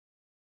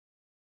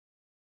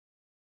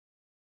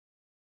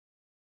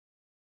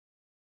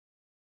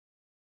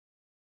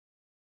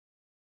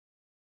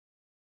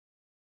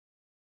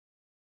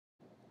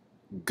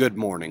Good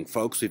morning,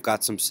 folks. We've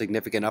got some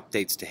significant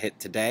updates to hit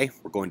today.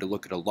 We're going to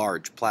look at a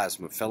large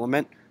plasma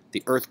filament.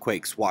 The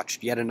earthquakes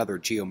watched yet another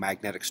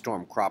geomagnetic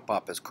storm crop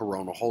up as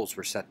coronal holes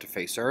were set to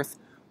face Earth.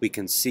 We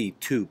can see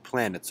two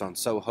planets on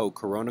SOHO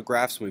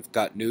coronagraphs, and we've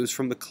got news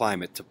from the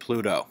climate to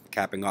Pluto,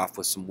 capping off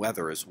with some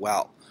weather as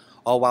well.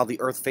 All while the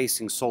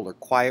Earth-facing solar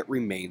quiet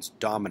remains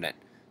dominant.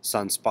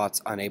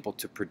 Sunspots unable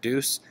to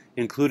produce,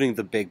 including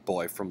the big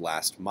boy from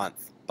last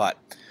month. But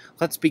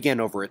let's begin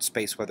over at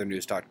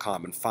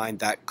spaceweathernews.com and find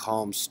that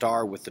calm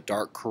star with the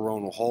dark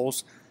coronal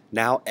holes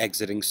now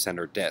exiting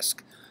center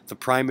disk. The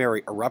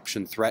primary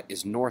eruption threat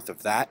is north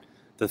of that,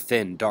 the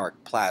thin,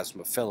 dark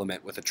plasma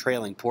filament with a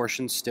trailing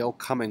portion still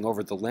coming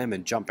over the limb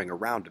and jumping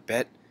around a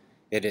bit.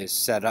 It is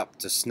set up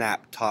to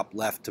snap top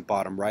left to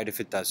bottom right if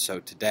it does so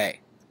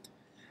today.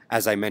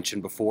 As I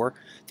mentioned before,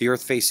 the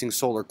Earth-facing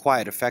solar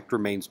quiet effect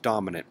remains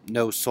dominant.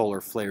 No solar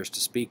flares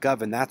to speak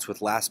of, and that's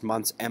with last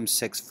month's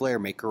M6 flare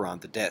maker on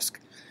the disk.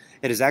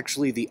 It is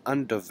actually the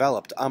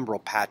undeveloped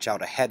umbral patch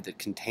out ahead that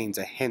contains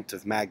a hint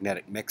of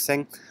magnetic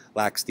mixing.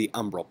 Lacks the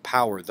umbral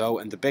power, though,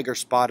 and the bigger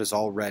spot is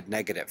all red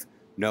negative.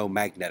 No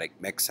magnetic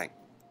mixing.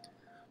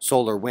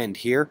 Solar wind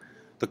here.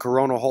 The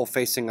coronal hole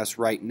facing us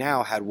right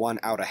now had one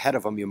out ahead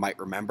of them, you might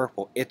remember.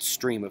 Well, its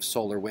stream of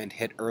solar wind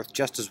hit Earth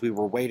just as we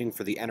were waiting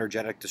for the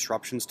energetic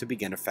disruptions to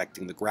begin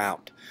affecting the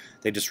ground.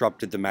 They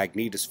disrupted the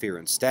magnetosphere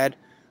instead.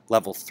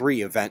 Level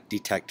 3 event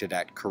detected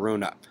at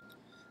Corona.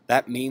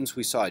 That means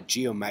we saw a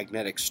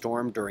geomagnetic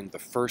storm during the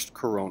first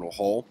coronal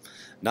hole.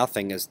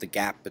 Nothing as the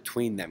gap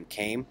between them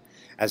came.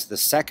 As the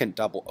second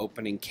double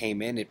opening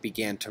came in, it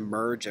began to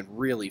merge and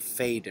really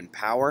fade in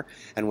power,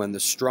 and when the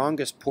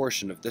strongest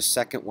portion of this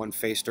second one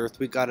faced Earth,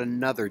 we got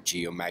another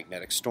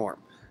geomagnetic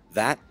storm.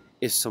 That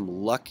is some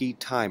lucky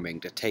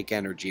timing to take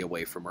energy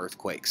away from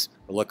earthquakes.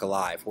 Look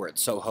alive, we're at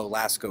SOHO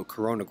LASCO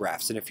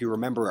coronagraphs, and if you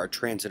remember our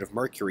transit of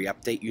Mercury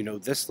update, you know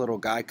this little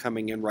guy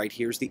coming in right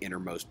here is the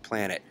innermost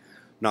planet.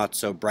 Not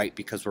so bright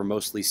because we're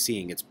mostly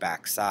seeing its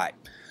backside.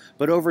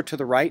 But over to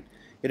the right,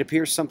 it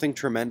appears something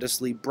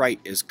tremendously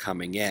bright is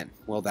coming in.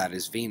 Well, that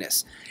is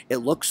Venus. It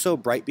looks so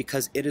bright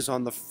because it is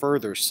on the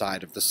further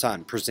side of the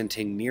Sun,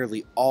 presenting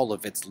nearly all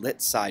of its lit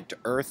side to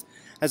Earth,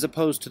 as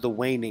opposed to the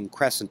waning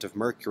crescent of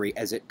Mercury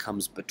as it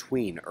comes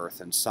between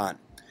Earth and Sun.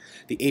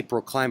 The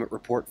April climate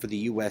report for the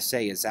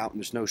USA is out, and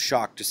there's no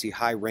shock to see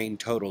high rain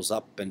totals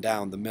up and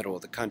down the middle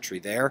of the country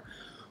there.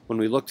 When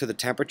we look to the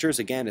temperatures,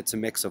 again, it's a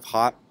mix of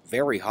hot,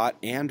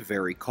 and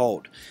very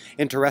cold.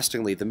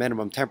 Interestingly, the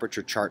minimum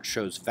temperature chart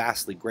shows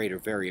vastly greater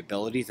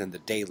variability than the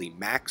daily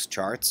max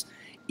charts.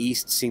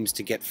 East seems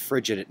to get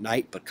frigid at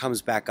night, but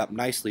comes back up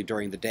nicely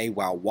during the day,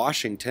 while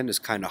Washington is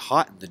kind of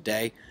hot in the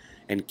day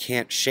and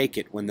can't shake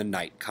it when the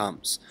night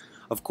comes.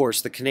 Of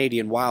course, the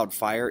Canadian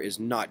wildfire is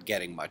not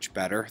getting much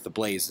better. The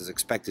blaze is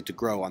expected to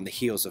grow on the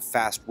heels of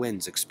fast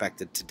winds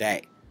expected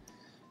today.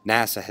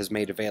 NASA has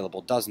made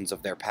available dozens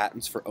of their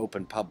patents for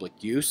open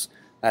public use.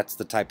 That's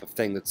the type of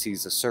thing that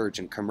sees a surge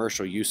in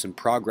commercial use and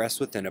progress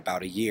within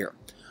about a year.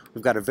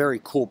 We've got a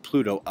very cool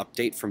Pluto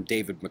update from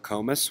David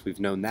McComas. We've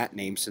known that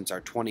name since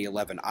our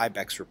 2011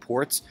 IBEX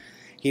reports.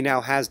 He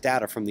now has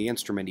data from the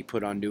instrument he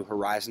put on New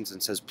Horizons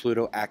and says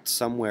Pluto acts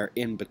somewhere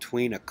in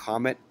between a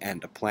comet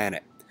and a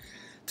planet.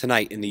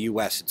 Tonight in the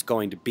U.S. it's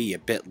going to be a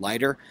bit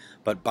lighter,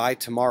 but by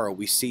tomorrow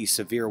we see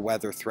severe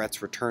weather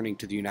threats returning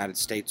to the United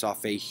States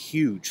off a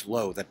huge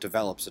low that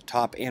develops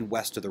atop and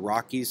west of the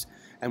Rockies,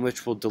 and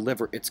which will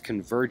deliver its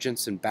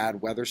convergence in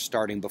bad weather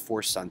starting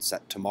before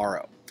sunset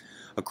tomorrow.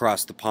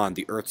 Across the pond,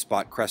 the Earth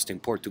spot cresting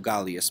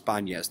Portugalia,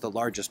 España is the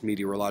largest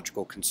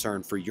meteorological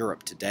concern for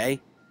Europe today.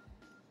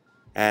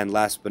 And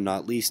last but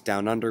not least,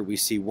 down under, we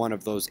see one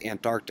of those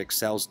Antarctic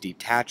cells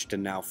detached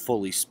and now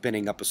fully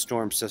spinning up a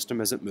storm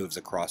system as it moves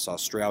across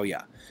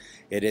Australia.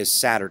 It is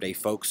Saturday,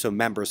 folks, so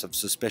members of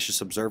Suspicious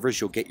Observers,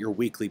 you'll get your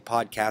weekly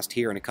podcast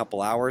here in a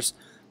couple hours,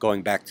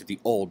 going back to the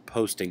old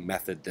posting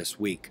method this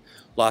week.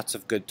 Lots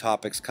of good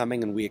topics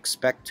coming, and we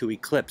expect to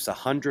eclipse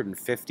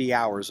 150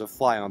 hours of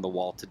fly on the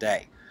wall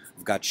today.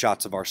 We've got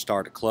shots of our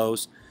star to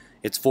close.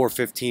 It's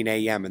 4:15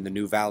 a.m. in the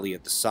new Valley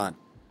of the Sun.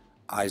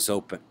 Eyes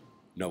open,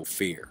 no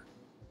fear.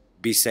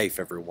 Be safe,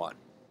 everyone.